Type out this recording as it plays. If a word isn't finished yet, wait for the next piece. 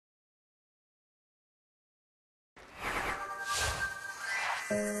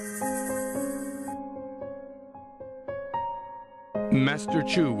Master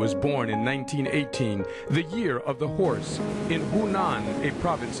Chu was born in 1918, the year of the horse, in Hunan, a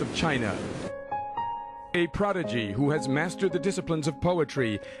province of China. A prodigy who has mastered the disciplines of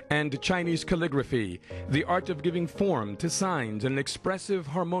poetry and Chinese calligraphy, the art of giving form to signs in an expressive,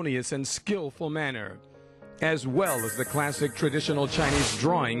 harmonious, and skillful manner, as well as the classic traditional Chinese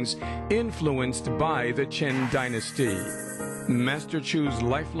drawings influenced by the Qin dynasty. Master Chu's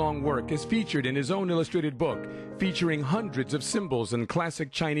lifelong work is featured in his own illustrated book, featuring hundreds of symbols and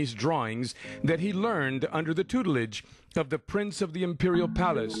classic Chinese drawings that he learned under the tutelage of the Prince of the Imperial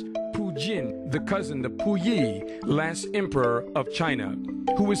Palace, Pu Jin, the cousin of Pu Yi, last Emperor of China,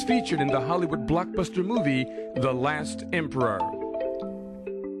 who was featured in the Hollywood blockbuster movie, The Last Emperor.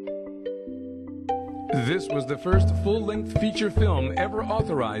 This was the first full-length feature film ever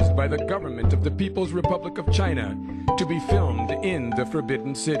authorized by the government of the People's Republic of China to be filmed in the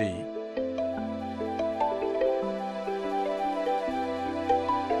Forbidden City.